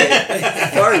 guys.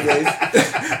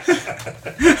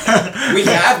 We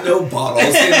have no bottles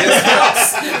in this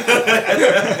house.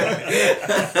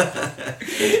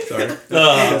 Sorry.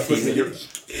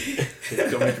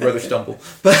 Don't make your brother stumble.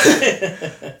 But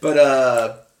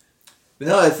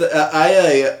no, it's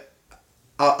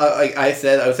I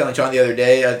said, I was telling Sean the other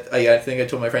day. I think I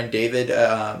told my friend David.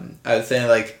 I was saying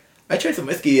I tried some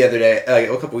whiskey the other day,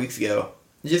 a couple weeks ago.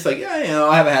 Just I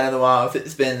haven't had it in a while. If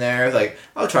it's been there, I was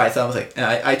I'll try some. And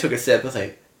I took a sip. I was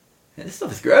man, this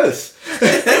stuff is gross. And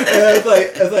I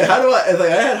was how do I? I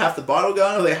had half the bottle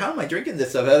gone. I was how am I drinking this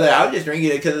stuff? I was just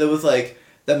drinking it because it was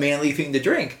the manly thing to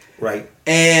drink. Right.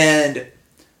 And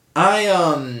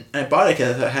I bought it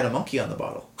because I had a monkey on the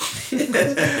bottle.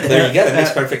 There you go. It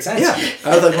makes perfect sense. Yeah.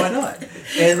 I was why not?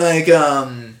 And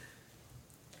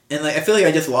And like I feel like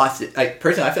I just lost it. Like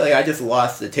personally, I feel like I just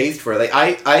lost the taste for it. Like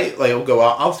I like will go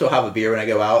out. I'll still have a beer when I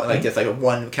go out, and like just like a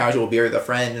one casual beer with a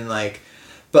friend, and like,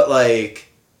 but like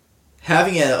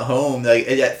having it at home, like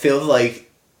it feels like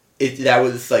that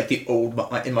was like the old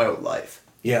in my old life.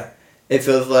 Yeah. It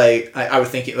feels like I was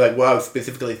thinking like what I was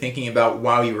specifically thinking about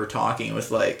while you were talking was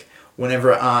like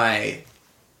whenever I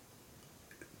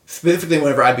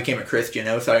became a Christian,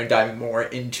 I was starting diving more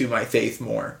into my faith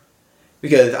more.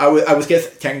 Because I was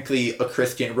guess technically a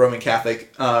Christian Roman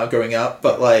Catholic growing up,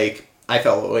 but like I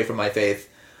fell away from my faith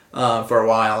for a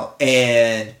while,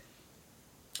 and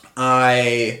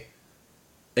I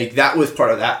like that was part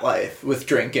of that life with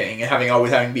drinking and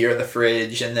always having beer in the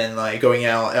fridge, and then like going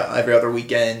out every other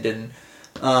weekend, and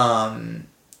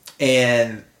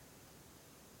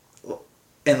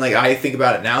like I think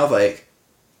about it now, like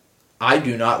I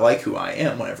do not like who I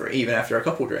am even after a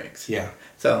couple drinks. Yeah.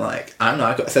 So I'm like, I'm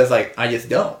not. So it's like I just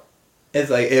don't. It's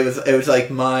like it was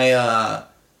like my.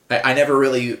 I never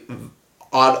really.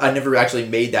 I never actually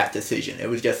made that decision. It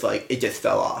was just like it just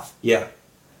fell off. Yeah.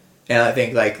 And I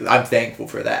think like I'm thankful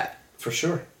for that. For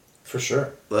sure. For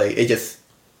sure. Like it just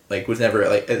like was never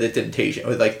like the temptation. It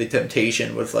was like the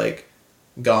temptation was like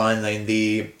gone. Like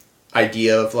the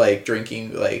idea of like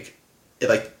drinking like it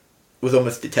like was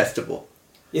almost detestable.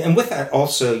 Yeah, and with that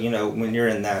also, you know, when you're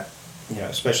in that. You know,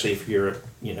 especially if you're,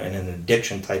 you know, in an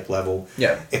addiction type level,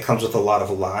 yeah, it comes with a lot of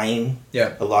lying,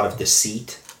 yeah, a lot of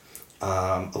deceit,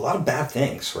 a lot of bad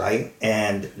things, right?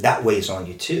 And that weighs on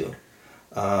you too.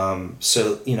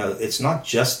 So, you know, it's not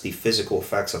just the physical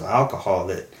effects of alcohol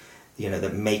that, you know,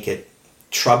 that make it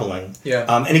troubling. Yeah.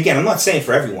 And again, I'm not saying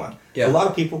for everyone. Yeah. A lot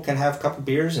of people can have a couple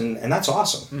beers and that's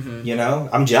awesome. Mm-hmm. You know,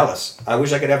 I'm jealous. I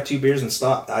wish I could have 2 beers and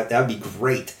stop. That would be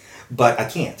great. But I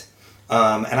can't.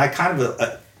 And I kind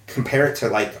of... compare it to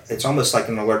like it's almost like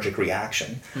an allergic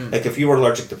reaction. Like if you were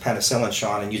allergic to penicillin,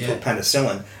 Sean, and you took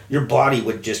penicillin, your body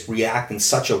would just react in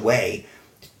such a way.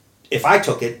 If I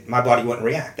took it, my body wouldn't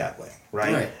react that way,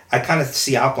 right? I kind of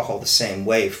see alcohol the same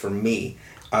way for me.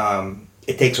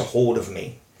 It takes a hold of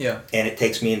me, and it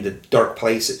takes me into dark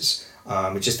places.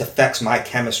 It just affects my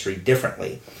chemistry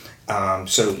differently.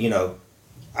 So you know.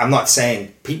 I'm not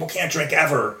saying people can't drink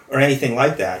ever or anything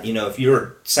like that. You know, if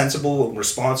you're sensible and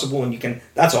responsible and you can,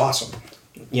 that's awesome.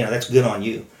 You know, that's good on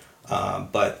you.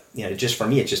 But, you know, just for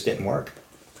me, it just didn't work.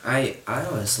 I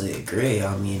honestly agree.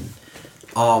 I mean,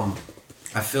 I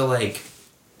feel like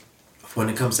when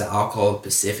it comes to alcohol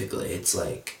specifically, it's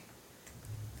like,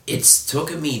 it's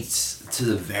taken me to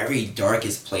the very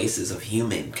darkest places of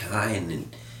humankind.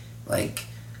 And like,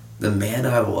 the man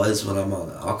I was when I'm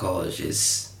on alcohol is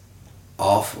just...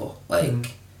 awful.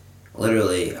 Like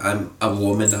literally I'm a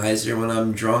womanizer when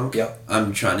I'm drunk.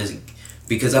 I'm trying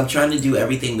to do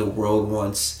everything the world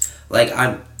wants. Like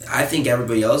I think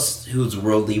everybody else who's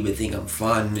worldly would think I'm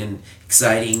fun and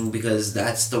exciting because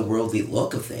that's the worldly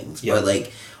look of things. But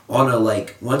like on a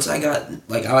like once I got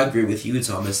like I agree with you,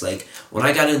 Thomas, like when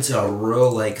I got into a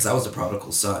real like because I was a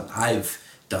prodigal son, I've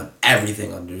done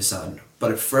everything under the sun.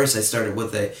 But at first I started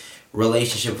with a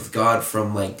relationship with God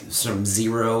from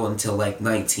 0 until like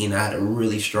 19. I had a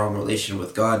really strong relationship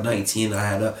with God. 19 I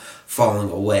had a falling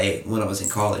away when I was in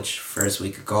college, first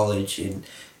week of college, and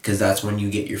because that's when you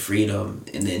get your freedom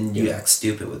and then you act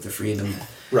stupid with the freedom.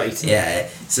 Right. Yeah,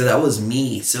 so that was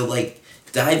me. So like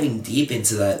diving deep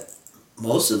into that,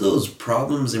 most of those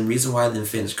problems and reason why I didn't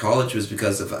finish college was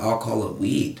because of alcohol and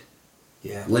weed.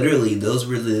 Yeah. Literally, those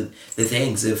were the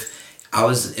things. If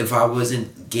I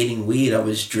wasn't getting weed, I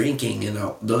was drinking, and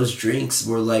those drinks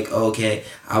were like, okay,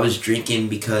 I was drinking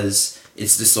because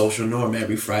it's the social norm.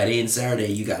 Every Friday and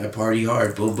Saturday, you got to party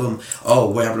hard. Boom, boom.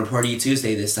 Oh, we're having a party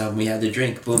Tuesday this time. We had to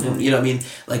drink. Boom, boom. You know what I mean?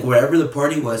 Like, wherever the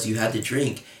party was, you had to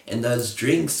drink. And those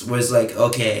drinks was like,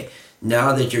 okay,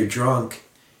 now that you're drunk,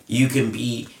 you can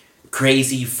be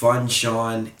crazy fun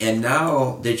Sean, and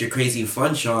now that you're crazy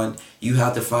fun Sean, you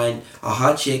have to find a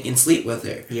hot chick and sleep with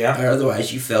her. Yeah. Or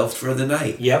otherwise you fell for the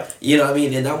night. Yep. You know what I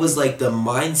mean? And that was like the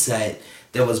mindset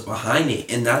that was behind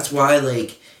it. And that's why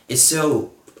like it's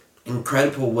so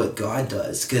incredible what God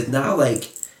does. Because now like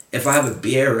if I have a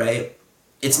beer, right,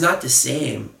 it's not the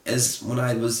same as when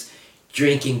I was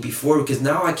drinking before, because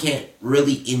now I can't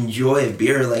really enjoy a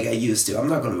beer like I used to. I'm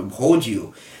not going to hold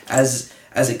you.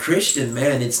 As a Christian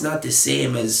man, it's not the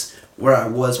same as where I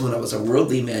was when I was a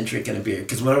worldly man drinking a beer.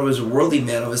 Because when I was a worldly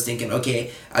man, I was thinking,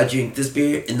 okay, I drink this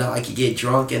beer, and now I can get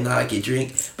drunk, and now I can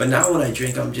drink. But now when I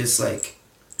drink, I'm just like,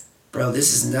 bro,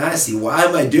 this is nasty. Why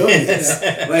am I doing this?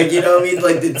 Like, you know what I mean?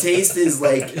 Like, the taste is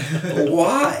like,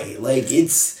 why? Like,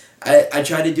 it's, I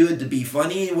try to do it to be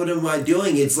funny. What am I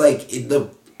doing? It's like,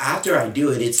 after I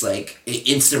do it, it's like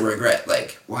instant regret.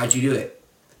 Like, why'd you do it?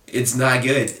 it's not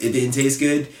good. It didn't taste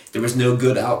good. There was no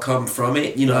good outcome from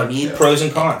it. You know what I mean? Pros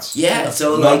and cons. Yeah.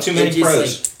 So Not like too many it just,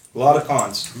 pros. A lot of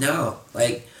cons. no,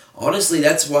 like honestly,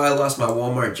 that's why I lost my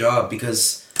Walmart job,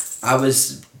 because I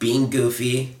was being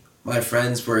goofy. My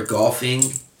friends were golfing.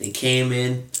 They came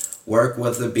in, work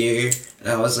with a beer, and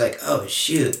I was like, oh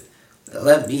shoot,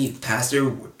 let me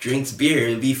Pastor drinks beer.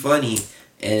 It'd be funny.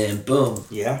 And boom,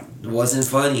 Yeah. it wasn't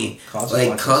funny. Consequences.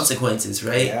 Like consequences,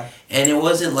 right? Yeah. And it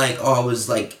wasn't like, oh, I was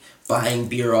like buying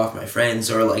beer off my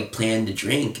friends or like planning to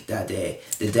drink that day.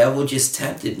 The devil just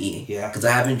tempted me. Yeah. Because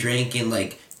I haven't drank in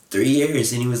like 3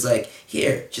 years, and he was like,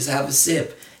 here, just have a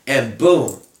sip. And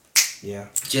boom, Yeah.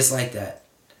 just like that.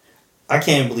 I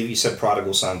can't even believe you said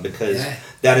prodigal son, because Yeah.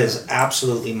 that is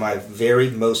absolutely my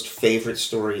very most favorite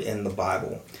story in the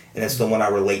Bible. And it's the one I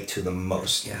relate to the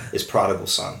most, Yeah. is prodigal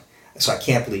son. So I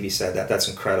can't believe you said that. That's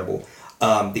incredible.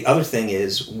 The other thing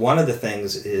is, one of the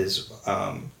things is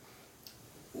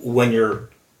when you're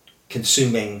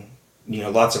consuming,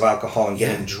 lots of alcohol and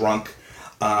getting drunk,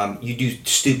 you do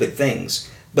stupid things.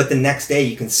 But the next day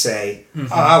you can say, oh,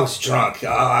 I was drunk. Oh,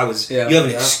 I was. Yeah. You have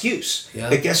an Yeah. excuse. Yeah.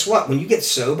 But guess what? When you get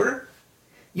sober,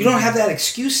 you don't have that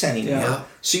excuse anymore. Yeah.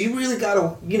 So you really got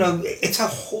to, it's a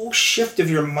whole shift of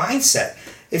your mindset.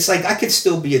 It's like, I could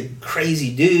still be a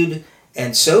crazy dude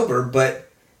and sober,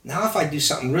 but now if I do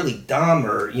something really dumb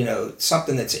or,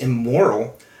 something that's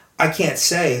immoral, I can't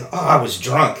say, oh, I was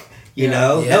drunk. Yeah.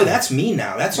 No, that's me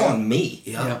now. That's on me.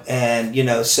 Yeah. And,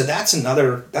 so that's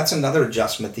another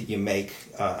adjustment that you make,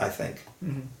 I think.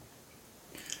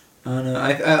 I don't know.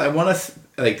 I want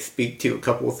to speak to a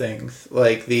couple of things,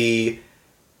 like the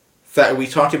fact we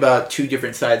talked about two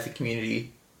different sides of the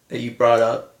community that you brought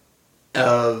up,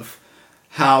 of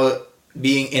how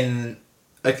being in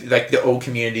like the old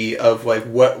community of like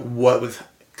what was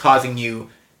causing you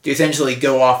to essentially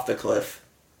go off the cliff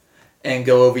and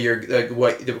go over your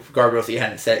what the guardrails that you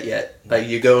hadn't set yet. Like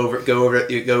you go over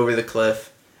the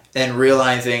cliff, and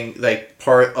realizing like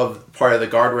part of the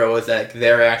guardrail is that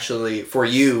they're actually, for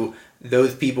you,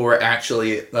 those people were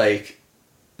actually like,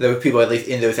 those people at least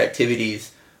in those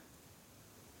activities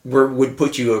would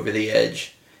put you over the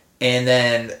edge. And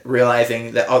then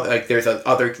realizing that there's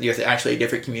actually a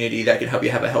different community that can help you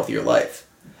have a healthier life.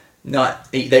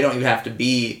 They don't even have to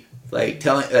be like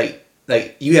telling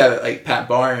like you have like Pat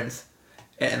Barnes,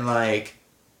 and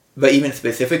but even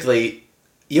specifically,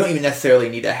 you don't even necessarily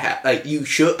need to have you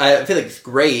should. I feel like it's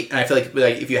great, and I feel like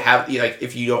if you have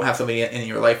if you don't have somebody in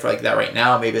your life like that right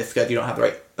now, maybe it's because you don't have the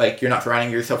right you're not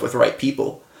surrounding yourself with the right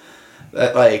people.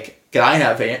 But can I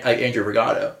have Andrew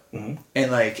Brigado, Mm-hmm.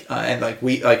 and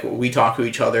we talk to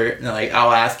each other, and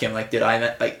I'll ask him did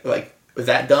I was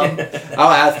that dumb? I'll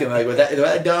ask him was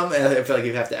that dumb? And I feel like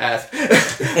you have to ask,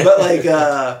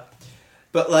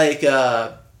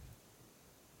 but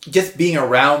just being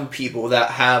around people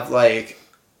that have I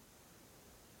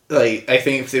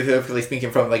think specifically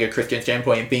speaking from a Christian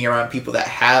standpoint, being around people that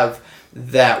have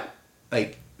that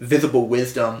visible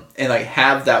wisdom and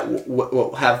had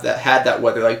that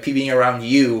whether being around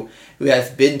you who has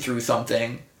been through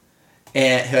something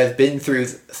and has been through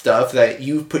stuff that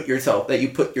you put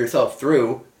yourself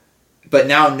through, but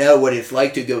now know what it's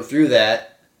like to go through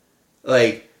that.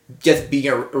 Just being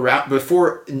around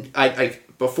before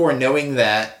knowing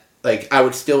that, I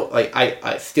would still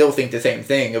I still think the same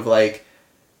thing of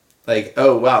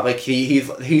oh wow, he's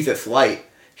this light.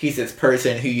 He's this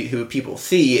person who people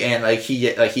see, and he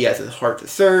has his heart to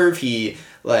serve. He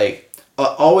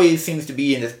always seems to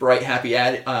be in this bright, happy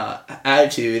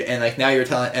attitude. And now you're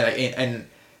telling and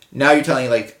now you're telling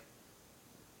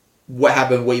what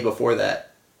happened way before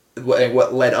that,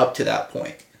 what led up to that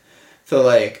point. So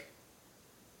I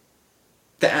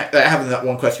have that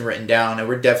one question written down, and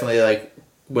we're definitely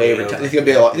way over time. This is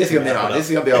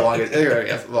gonna be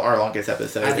our longest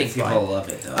episode. I think it's people fine. love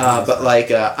it though.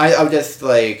 I would just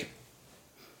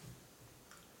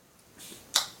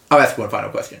I'll ask one final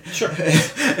question. Sure.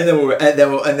 and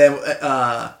then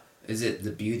Is it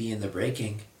the beauty and the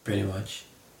breaking, pretty much?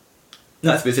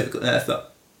 not specifically. That's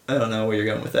not. I don't know where you're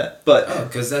going with that, but Oh,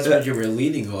 because that's what you were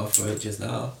leading off with just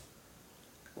now.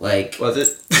 was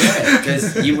it? Yeah,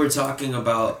 because you were talking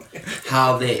about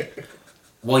how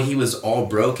he was all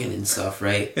broken and stuff,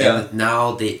 right? Yeah. And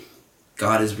now that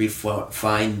God has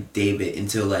refined David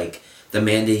into the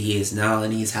man that he is now,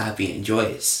 and he's happy and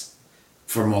joyous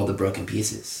from all the broken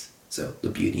pieces. So the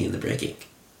beauty and the breaking.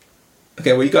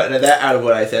 Okay, well you got that out of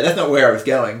what I said. That's not where I was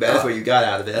going, but that's what you got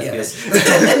out of it. That's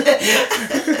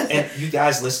good. And you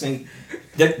guys listening,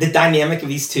 the dynamic of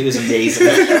these two is amazing.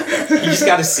 You just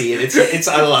got to see it. It's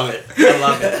I love it. I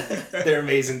love it. They're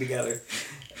amazing together.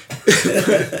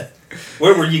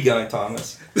 Where were you going,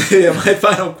 Thomas? Yeah, my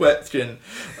final question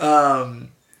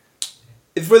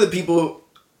is for the people,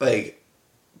 like,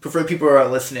 for people who are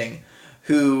listening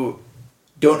who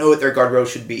don't know what their guardrail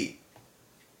should be.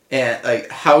 And, like,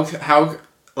 how,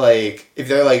 like, if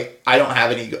they're like, I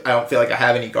don't feel like I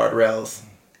have any guardrails,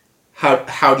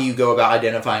 how do you go about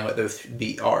identifying what those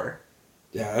are?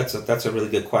 Yeah, that's a really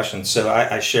good question. So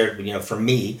I shared, for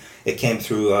me, it came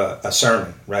through a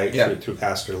sermon, right? Yeah. Through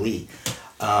Pastor Lee.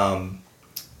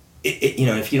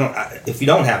 If you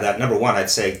don't have that, number one, I'd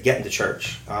say get into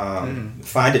church.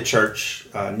 Find a church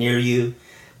near you.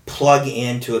 Plug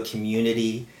into a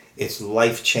community. It's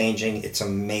life-changing. It's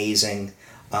amazing.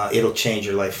 It'll change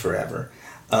your life forever.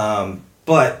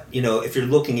 But, if you're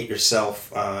looking at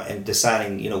yourself and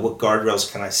deciding, what guardrails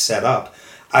can I set up,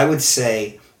 I would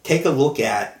say take a look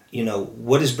at,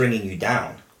 what is bringing you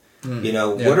down.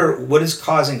 What is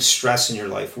causing stress in your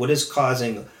life? What is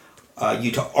causing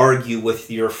you to argue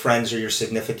with your friends or your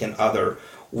significant other?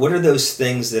 What are those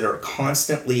things that are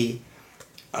constantly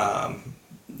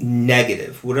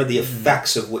negative? What are the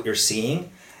effects of what you're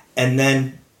seeing? And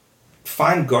then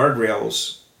find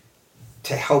guardrails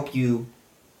to help you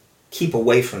keep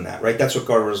away from that, right? That's what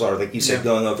guardrails are. Like you said,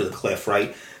 going over the cliff,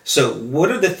 right? So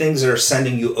what are the things that are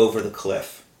sending you over the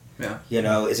cliff? Yeah.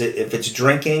 If it's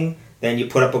drinking, then you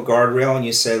put up a guardrail and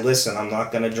you say, listen, I'm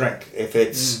not going to drink. If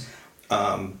it's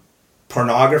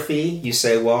pornography, you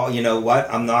say, well, you know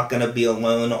what? I'm not going to be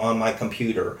alone on my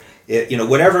computer.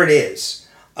 Whatever it is.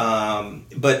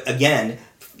 But again,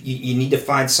 you need to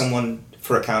find someone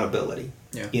for accountability.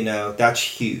 Yeah. That's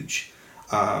huge.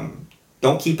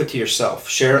 Don't keep it to yourself.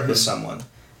 Share it with someone.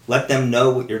 Let them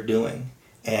know what you're doing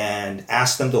and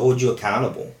ask them to hold you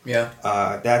accountable. Yeah.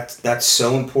 That's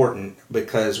so important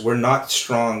because we're not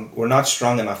strong. We're not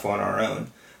strong enough on our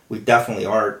own. We definitely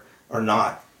are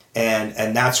not.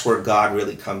 And that's where God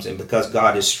really comes in because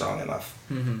God is strong enough.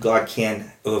 God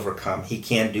can overcome. He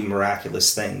can do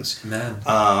miraculous things.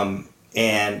 Amen.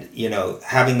 And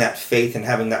having that faith and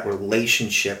having that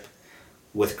relationship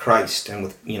with Christ and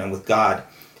with God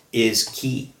is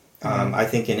key. I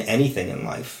think in anything in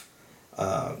life,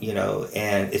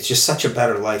 and it's just such a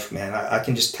better life, man. I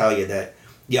can just tell you that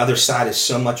the other side is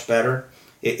so much better.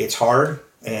 It's hard,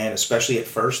 and especially at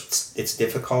first, it's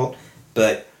difficult,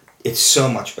 but it's so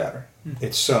much better.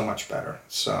 It's so much better.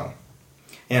 So,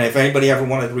 and if anybody ever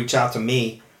wanted to reach out to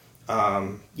me,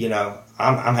 I'm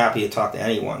happy to talk to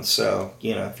anyone. So,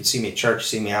 if you see me at church,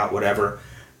 see me out, whatever,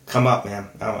 come up, man.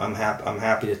 I'm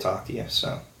happy to talk to you.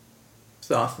 So,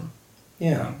 it's awesome.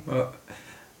 Yeah. Well,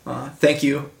 thank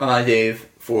you, Dave,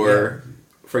 for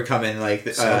coming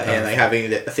and having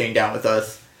the thing down with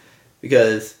us,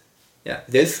 because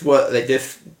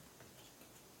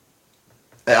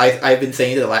I've been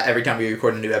saying it every time we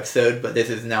record a new episode, but this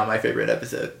is now my favorite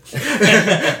episode.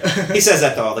 He says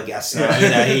that to all the guests now.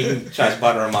 He tries to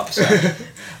butter them up. So.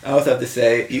 I also have to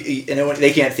say,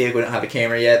 they can't see it, we don't have a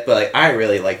camera yet, but I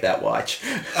really like that watch.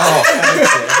 Oh,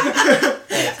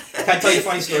 can I tell you a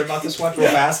funny story about this watch real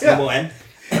fast? Yeah. And we'll end.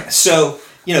 So,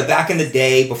 back in the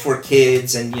day before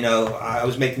kids and, I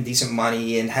was making decent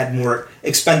money and had more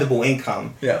expendable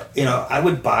income. Yeah. I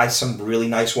would buy some really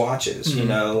nice watches,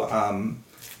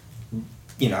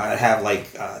 I'd have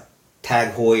like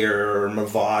Tag Heuer or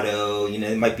Movado,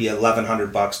 it might be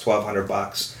 $1,100,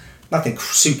 $1,200. Nothing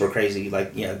super crazy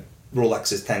like,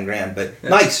 Rolex is $10,000, but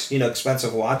nice,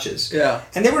 expensive watches. Yeah.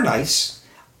 And they were nice.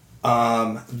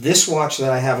 This watch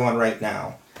that I have on right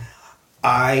now,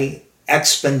 I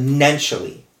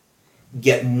exponentially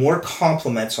get more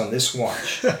compliments on this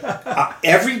watch.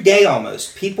 Every day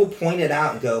almost, people point it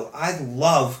out and go, I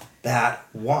love that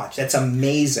watch. That's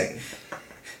amazing.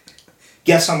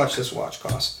 Guess how much this watch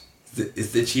cost?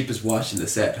 It's the cheapest watch in the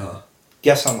set, huh?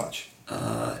 Guess how much?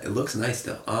 It looks nice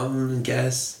though.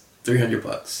 Guess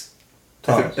 $300.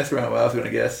 That's around what I was gonna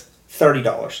guess.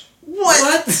 $30.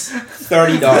 What?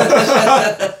 $30.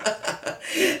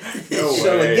 No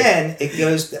So way. again, it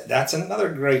goes. That's another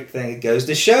great thing. It goes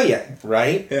to show you,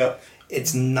 right? Yeah.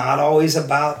 It's not always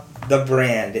about the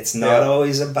brand. It's not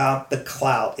always about the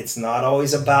clout. It's not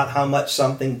always about how much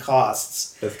something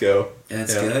costs. Let's go.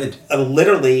 That's good.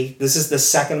 Literally, this is the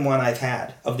second one I've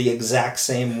had of the exact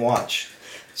same watch.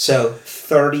 So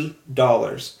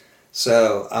 $30.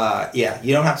 So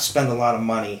you don't have to spend a lot of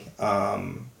money,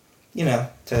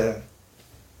 to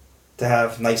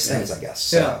have nice things, I guess.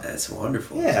 So. Yeah. That's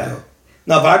wonderful. Yeah.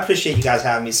 No, but I appreciate you guys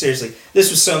having me. Seriously, this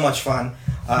was so much fun,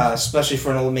 especially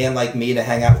for an old man like me to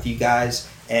hang out with you guys.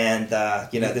 And,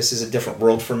 this is a different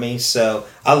world for me. So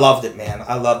I loved it, man.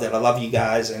 I loved it. I love you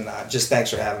guys. And just thanks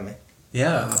for having me.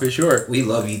 Yeah, for sure. We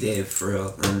love you, Dave, for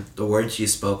real. And the words you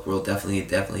spoke will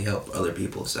definitely help other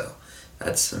people. So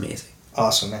That's amazing.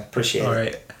 Awesome, man. Appreciate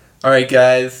it. All right,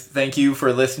 guys. Thank you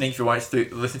for listening. If you want to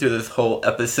listen to this whole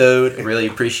episode, I really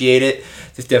appreciate it.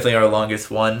 It's definitely our longest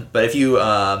one. But if you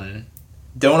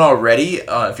don't already,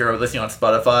 if you're listening on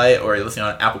Spotify or you're listening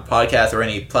on Apple Podcasts or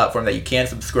any platform that you can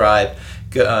subscribe,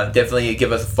 definitely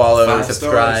give us a follow, 5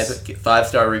 subscribe, stars.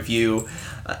 5-star review,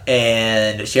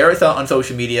 and share us out on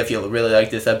social media if you really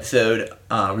like this episode.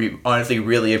 We honestly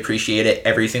really appreciate it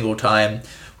every single time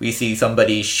we see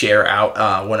somebody share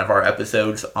out one of our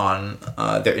episodes on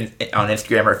on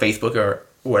Instagram or Facebook or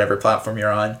whatever platform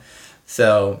you're on.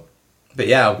 So, but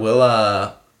yeah, we'll.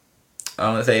 I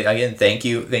want to say again, thank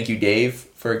you, Dave,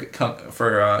 for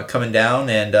coming down,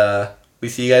 and we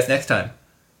see you guys next time.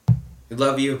 We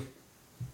love you.